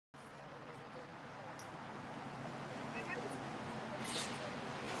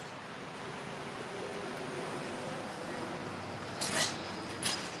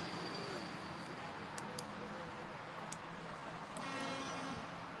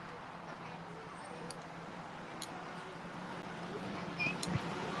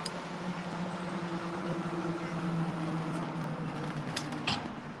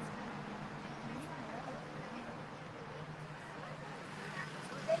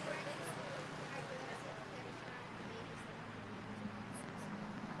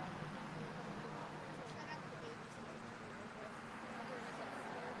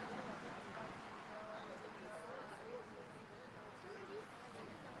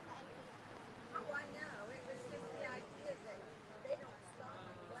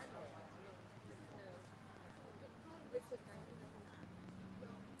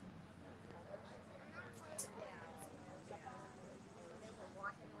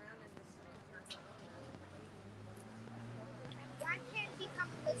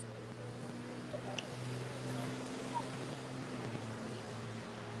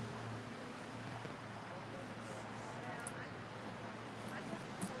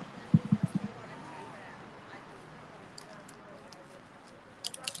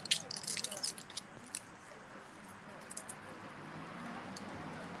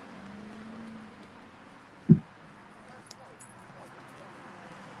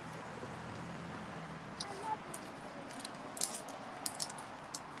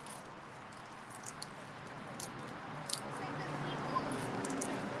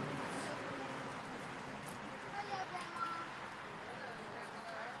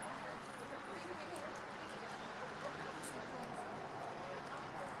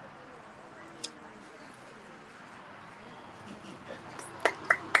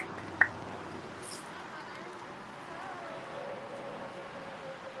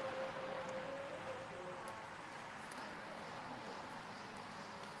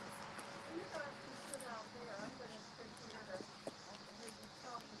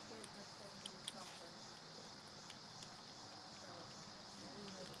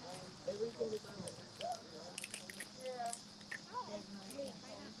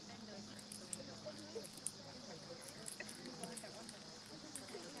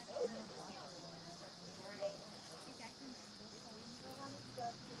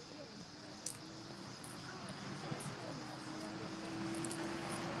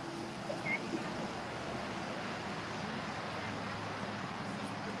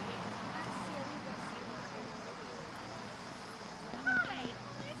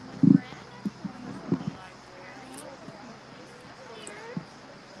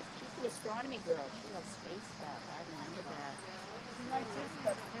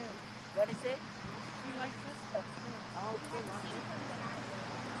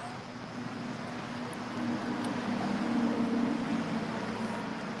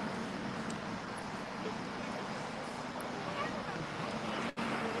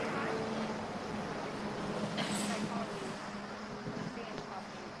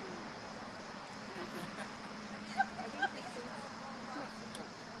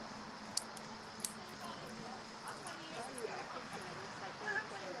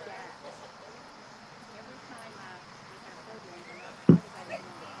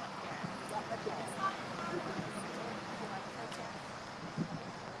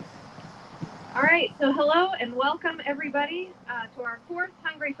So hello and welcome everybody to our fourth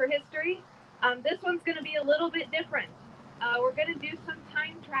Hungry for History. This one's going to be a little bit different. We're going to do some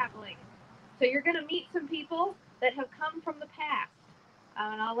time traveling. So you're going to meet some people that have come from the past,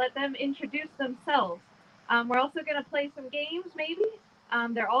 and I'll let them introduce themselves. We're also going to play some games, maybe.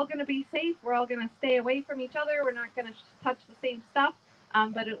 They're all going to be safe. We're all going to stay away from each other. We're not going to touch the same stuff,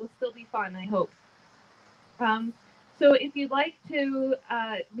 but it will still be fun, I hope. Um, so if you'd like to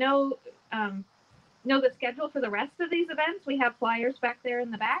know the schedule for the rest of these events, we have flyers back there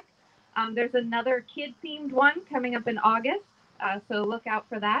in the back. There's another kid-themed one coming up in August, so look out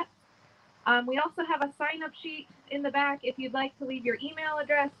for that. We also have a sign-up sheet in the back if you'd like to leave your email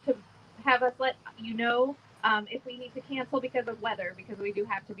address to have us let you know if we need to cancel because of weather, because we do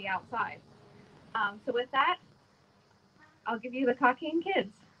have to be outside. So with that, I'll give you the Cockayne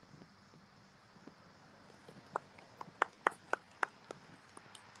kids.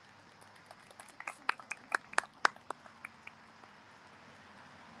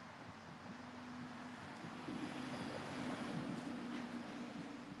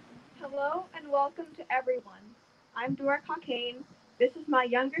 Hello and welcome to everyone. I'm Dora Cockayne. This is my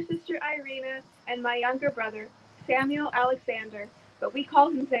younger sister Irena and my younger brother Samuel Alexander, but we call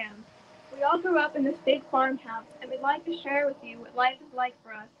him Zan. We all grew up in this big farmhouse and we'd like to share with you what life is like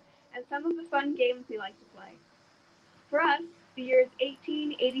for us and some of the fun games we like to play. For us, the year is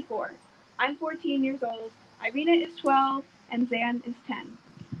 1884. I'm 14 years old, Irena is 12, and Zan is 10.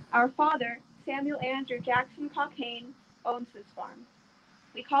 Our father, Samuel Andrew Jackson Cockayne, owns this farm.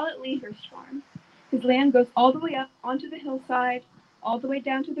 We call it Leehurst Farm. His land goes all the way up onto the hillside, all the way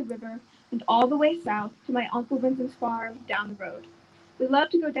down to the river, and all the way south to my Uncle Vincent's farm down the road. We love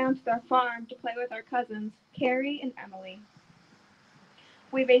to go down to their farm to play with our cousins, Carrie and Emily.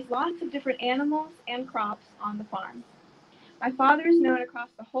 We raise lots of different animals and crops on the farm. My father is known across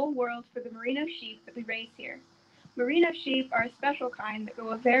the whole world for the merino sheep that we raise here. Merino sheep are a special kind that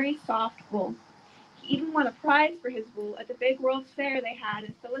grow a very soft wool. He even won a prize for his wool at the big World's Fair they had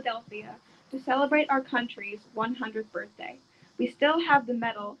in Philadelphia to celebrate our country's 100th birthday. We still have the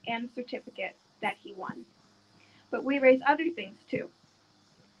medal and certificate that he won. But we raise other things too.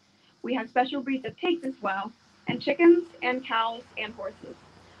 We have special breeds of pigs as well, and chickens and cows and horses.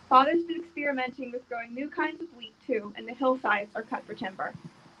 Father's been experimenting with growing new kinds of wheat too, and the hillsides are cut for timber.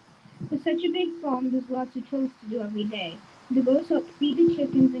 With such a big farm, there's lots of chores to do every day. The girls help feed the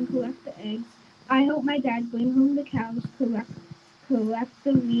chickens and collect the eggs. I help my dad bring home the cows, collect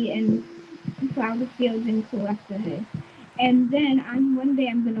the wheat, and plow the fields and collect the hay. And then one day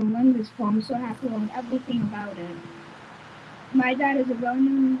I'm gonna run this farm, so I have to learn everything about it. My dad is a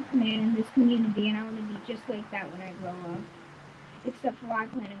well-known man in this community, and I want to be just like that when I grow up. Except for I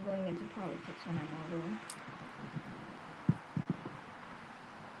plan on going into politics when I'm older.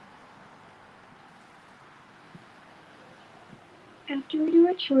 After we do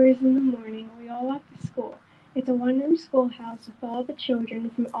our chores in the morning, we all walk to school. It's a one-room schoolhouse with all the children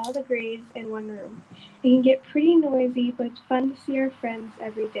from all the grades in one room. It can get pretty noisy, but it's fun to see our friends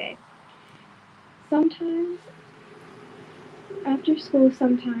every day. Sometimes, after school,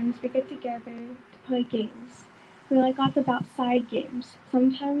 sometimes we get together to play games. We like lots of outside games.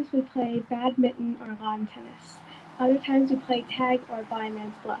 Sometimes we play badminton or lawn tennis. Other times we play tag or blind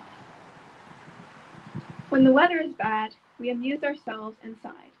man's bluff. When the weather is bad, we amuse ourselves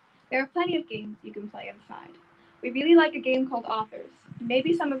inside. There are plenty of games you can play inside. We really like a game called Authors.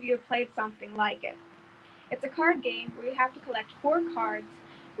 Maybe some of you have played something like it. It's a card game where you have to collect 4 cards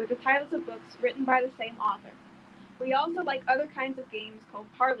with the titles of books written by the same author. We also like other kinds of games called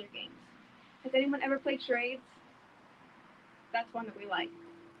parlor games. Has anyone ever played charades? That's one that we like.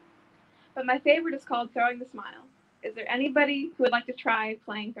 But my favorite is called Throwing the Smile. Is there anybody who would like to try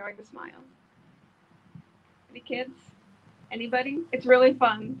playing Throwing the Smile? Any kids? Anybody? It's really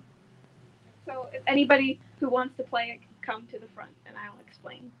fun. So if anybody who wants to play it, come to the front and I'll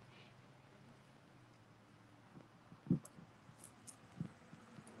explain.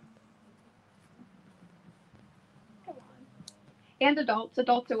 Come on. And adults.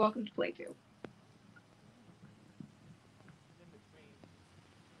 Adults are welcome to play too.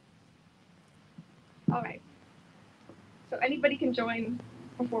 All right. So anybody can join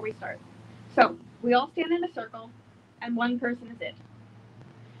before we start. So we all stand in a circle and one person is it.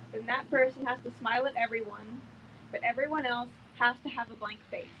 Then that person has to smile at everyone, but everyone else has to have a blank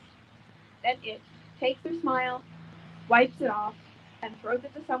face. Then it takes their smile, wipes it off, and throws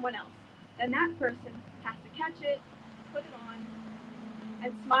it to someone else. Then that person has to catch it, put it on,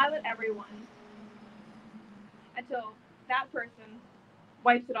 and smile at everyone until that person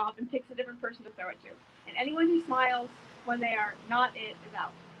wipes it off and picks a different person to throw it to. And anyone who smiles when they are not it is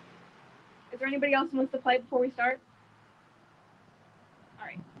out. Is there anybody else who wants to play before we start? All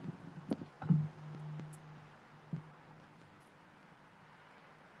right.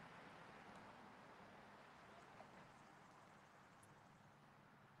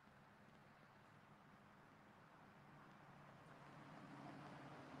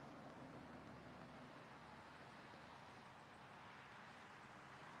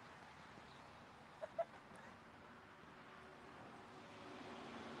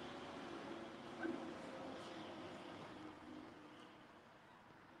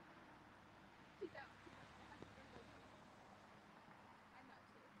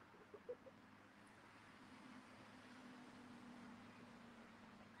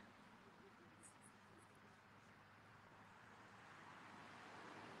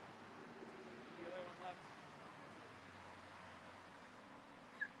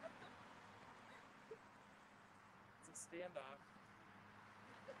 It's a standoff.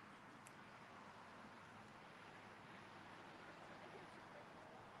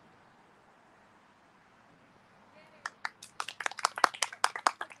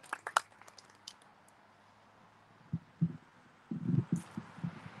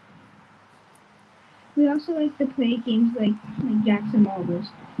 We also like to play games like jacks and marbles.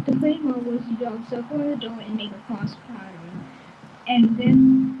 To play marbles, you draw a circle on the door and make a cross pattern. And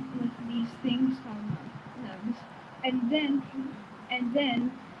then with these things called nubs. And then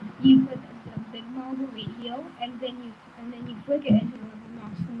you put the big marble right here, and then you flick it, and whoever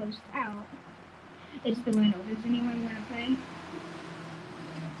knocks the most out is the winner. Does anyone want to play?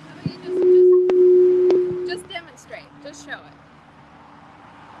 How about you just demonstrate, just show it.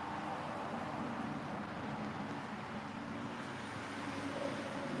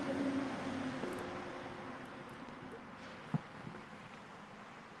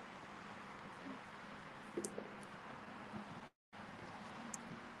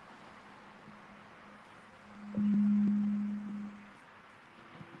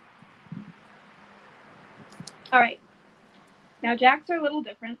 All right. Now jacks are a little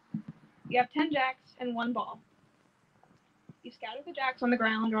different. You have 10 jacks and 1 ball. You scatter the jacks on the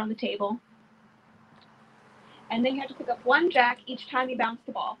ground or on the table. And then you have to pick up 1 jack each time you bounce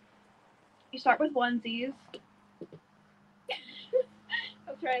the ball. You start with onesies.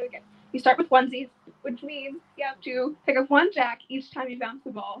 I'll try it again. You start with onesies, which means you have to pick up 1 jack each time you bounce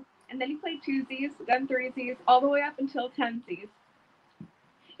the ball. And then you play twosies, then threesies, all the way up until 10sies.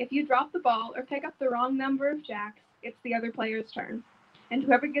 If you drop the ball or pick up the wrong number of jacks, it's the other player's turn. And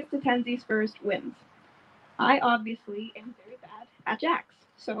whoever gets to 10sies first wins. I obviously am very bad at jacks,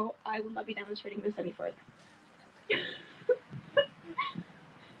 so I will not be demonstrating this any further.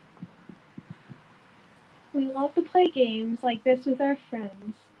 We love to play games like this with our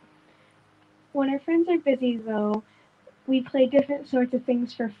friends. When our friends are busy, though, we play different sorts of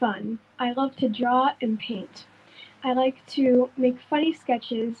things for fun. I love to draw and paint. I like to make funny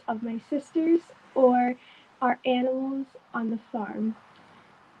sketches of my sisters or our animals on the farm.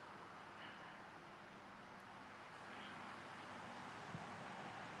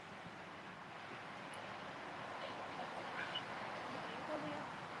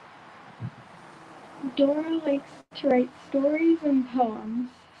 Dora likes to write stories and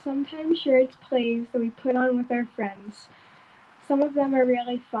poems. Sometimes she writes plays that we put on with our friends. Some of them are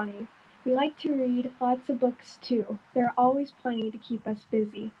really funny. We like to read lots of books too. There are always plenty to keep us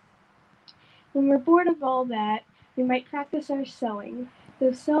busy. When we're bored of all that, we might practice our sewing.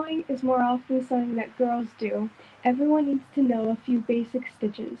 Though sewing is more often something that girls do, everyone needs to know a few basic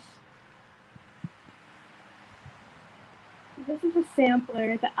stitches. This is a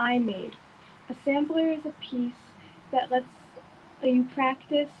sampler that I made. A sampler is a piece that lets you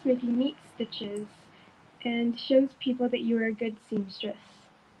practice making neat stitches and shows people that you are a good seamstress.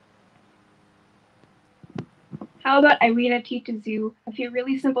 How about Irena teaches you a few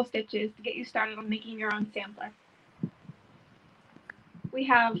really simple stitches to get you started on making your own sampler? We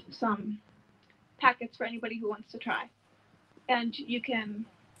have some packets for anybody who wants to try. And you can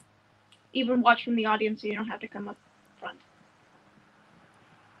even watch from the audience so you don't have to come up front.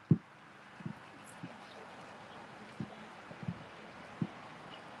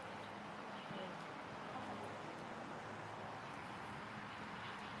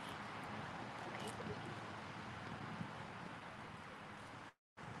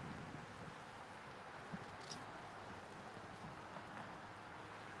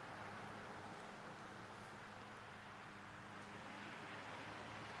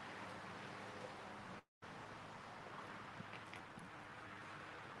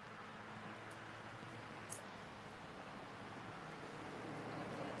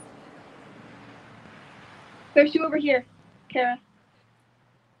 There's 2 over here, Kara.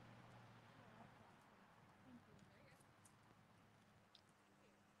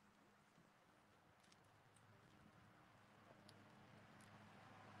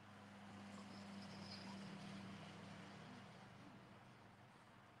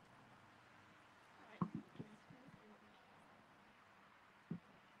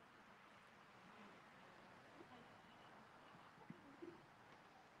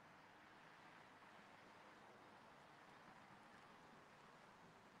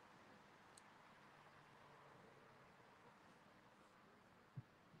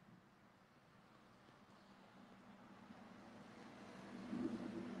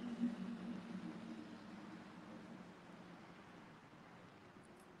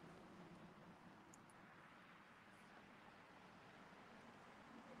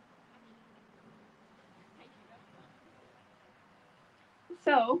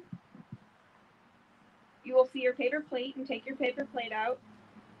 So you will see your paper plate and take your paper plate out.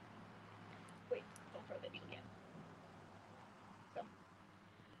 Wait, don't throw the needle yet. So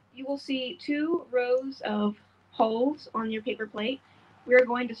you will see 2 rows of holes on your paper plate. We're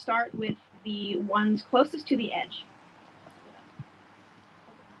going to start with the ones closest to the edge.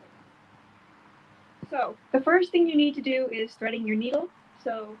 So the first thing you need to do is threading your needle.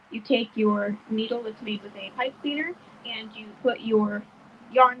 So you take your needle that's made with a pipe cleaner and you put your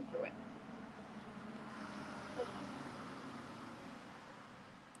yarn through it.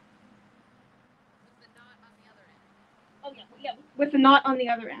 With the knot on the other end. Oh yeah, with the knot on the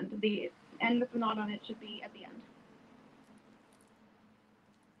other end. The end with the knot on it should be at the end.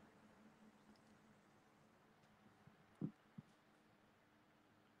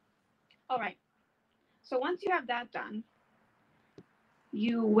 All right. So once you have that done,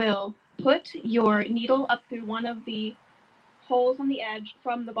 you will put your needle up through one of the holes on the edge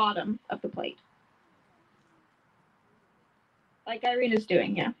from the bottom of the plate. Like Irena's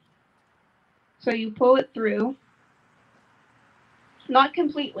doing, yeah. So you pull it through, not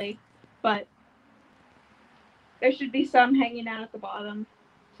completely, but there should be some hanging out at the bottom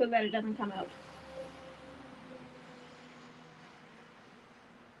so that it doesn't come out.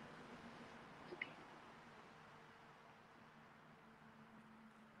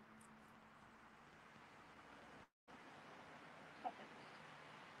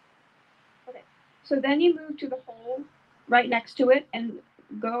 Okay. So then you move to the hole right next to it and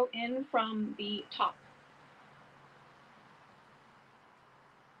go in from the top.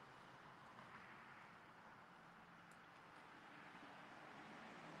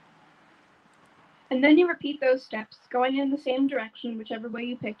 And then you repeat those steps, going in the same direction, whichever way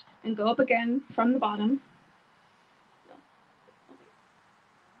you picked, and go up again from the bottom.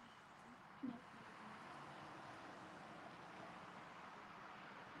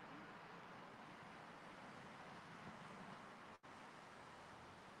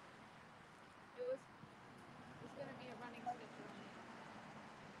 It's going to be a running stitch.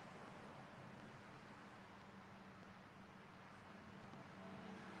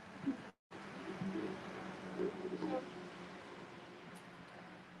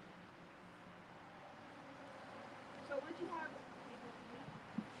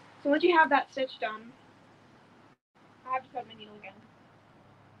 So once you have that stitch done, I have to cut my needle again.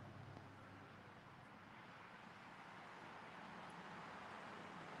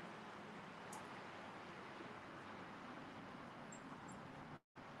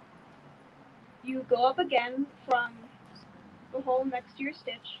 You go up again from the hole next to your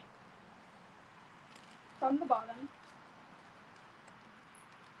stitch, from the bottom.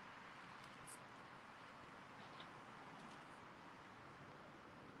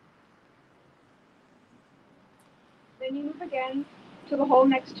 Then you move again to the hole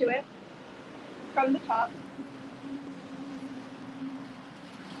next to it, from the top.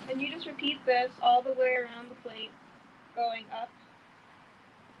 And you just repeat this all the way around the plate, going up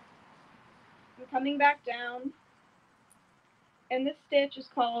and coming back down. And this stitch is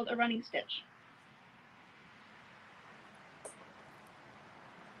called a running stitch.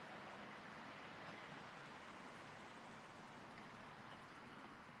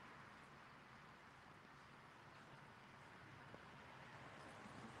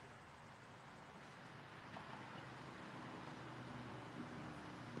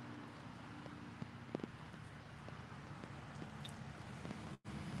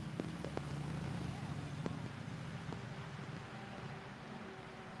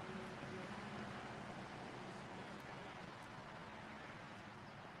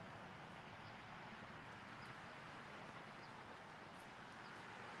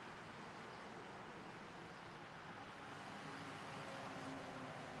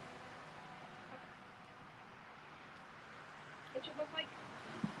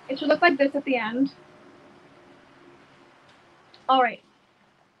 It should look like this at the end. All right.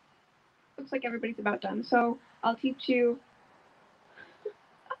 Looks like everybody's about done. So I'll teach you.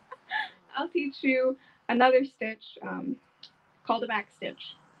 I'll teach you another stitch called a back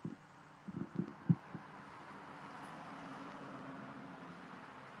stitch.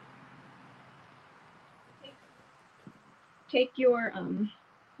 Take your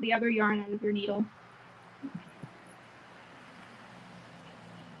the other yarn out of your needle.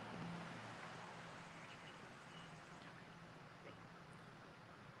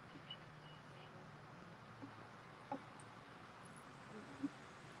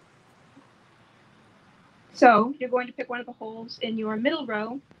 So you're going to pick one of the holes in your middle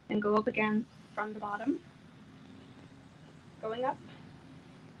row and go up again from the bottom, going up.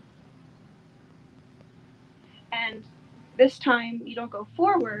 And This time you don't go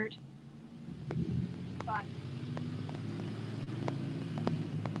forward, but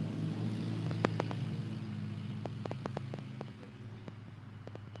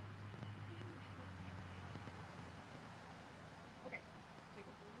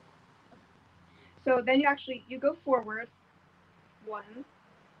so then you go forward 1.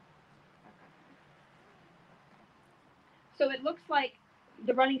 So it looks like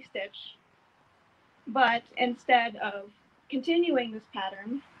the running stitch, but instead of continuing this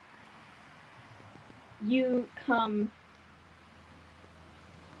pattern, you come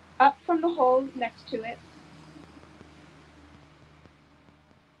up from the hole next to it,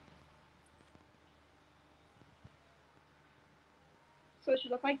 so it should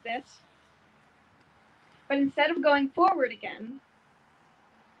look like this. But instead of going forward again,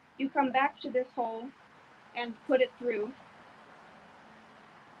 you come back to this hole and put it through.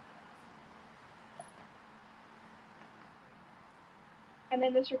 And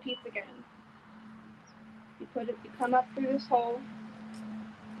then this repeats again. You come up through this hole,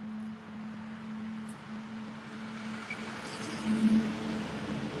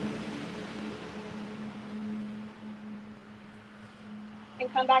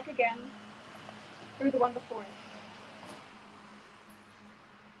 and come back again through the one before it.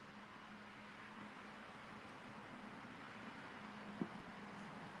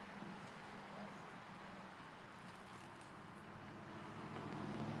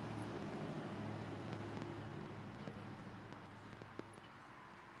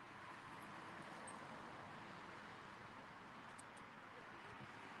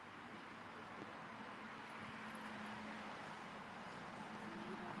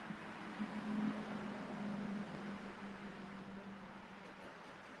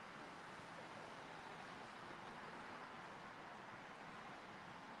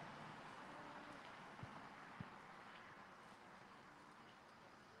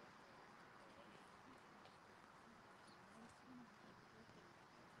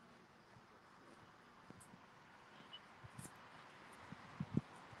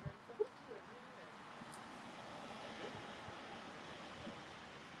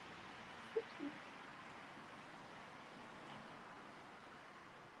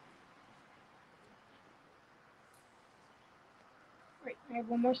 Right, I have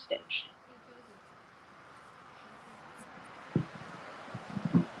one more stitch.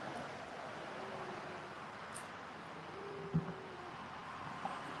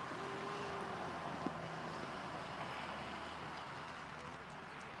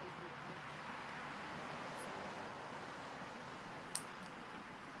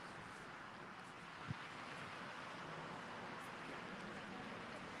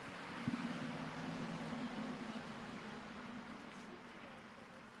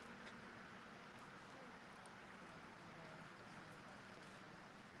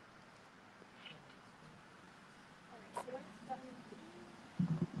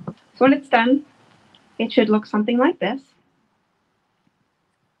 So when it's done, it should look something like this.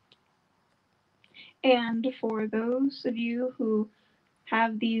 And for those of you who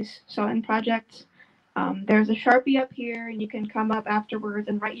have these sewing projects, there's a Sharpie up here, and you can come up afterwards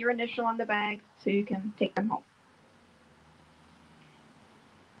and write your initial on the bag so you can take them home.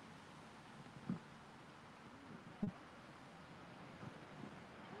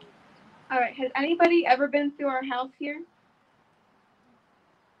 All right, has anybody ever been through our house here?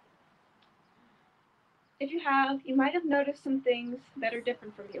 If you have, you might have noticed some things that are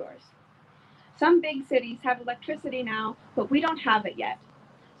different from yours. Some big cities have electricity now, but we don't have it yet.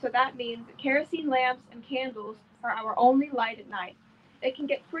 So that means that kerosene lamps and candles are our only light at night. It can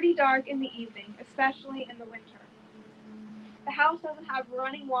get pretty dark in the evening, especially in the winter. The house doesn't have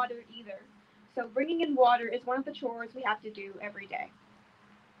running water either, so bringing in water is one of the chores we have to do every day.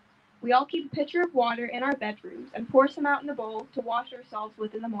 We all keep a pitcher of water in our bedrooms and pour some out in a bowl to wash ourselves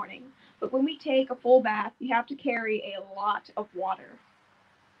with in the morning. But when we take a full bath, we have to carry a lot of water.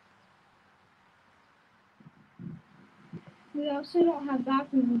 We also don't have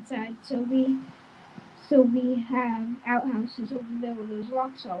bathrooms inside, so we have outhouses over there where those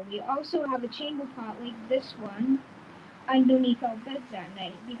rocks are. We also have a chamber pot like this one underneath our beds at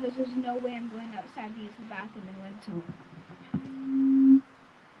night because there's no way I'm going outside to use the bathroom in winter.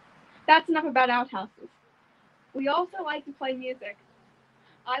 That's enough about outhouses. We also like to play music.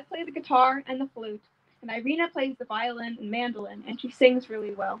 I play the guitar and the flute, and Irena plays the violin and mandolin, and she sings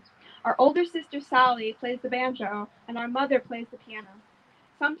really well. Our older sister Sally plays the banjo, and our mother plays the piano.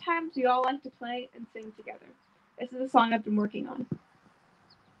 Sometimes we all like to play and sing together. This is a song I've been working on.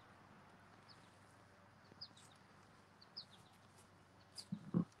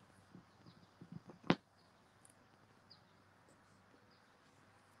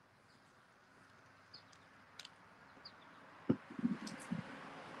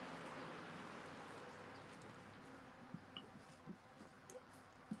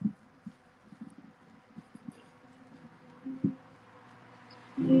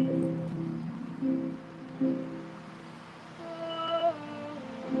 Sweet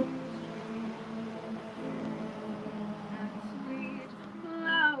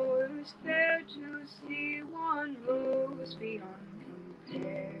flowers fair to see, one rose beyond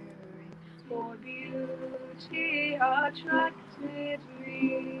comparing, for beauty attracted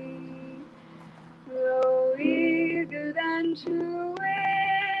me. Though eager then to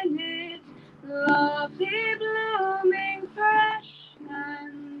win it, lovely blooming fresh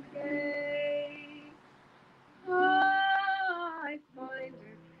and gay, I find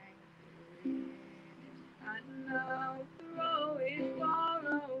her painted, and now throw it far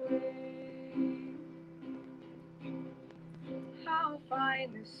away. How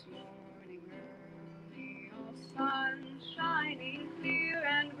fine this morning early, all sun shining clear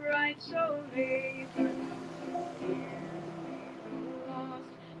and bright, so late I felt so dearly lost,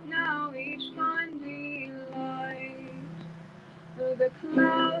 now each finding light. The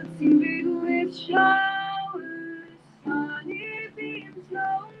clouds seem big with showers, sunny beams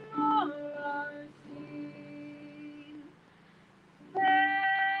no more are seen.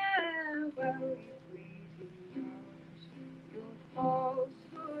 Farewell, you fleeting hours, your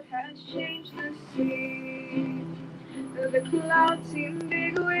falsehood has changed the scene. The clouds seem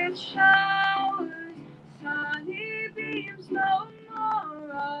big with showers, sunny beams no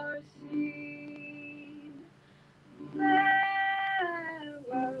more are seen.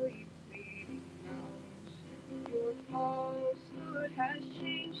 Farewell, you fleeting hours, your falsehood has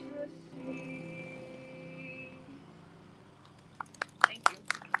changed the scene. Thank you.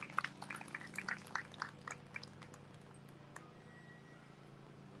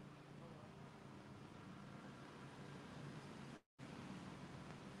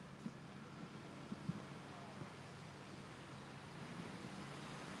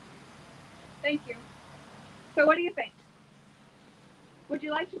 Thank you. So what do you think? Would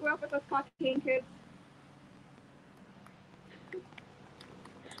you like to grow up with us Cockayne kids?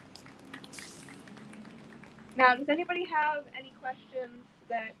 Now, does anybody have any questions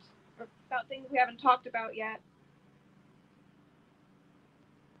or about things we haven't talked about yet?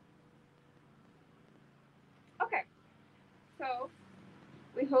 Okay. So,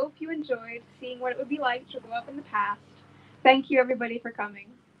 we hope you enjoyed seeing what it would be like to grow up in the past. Thank you, everybody, for coming.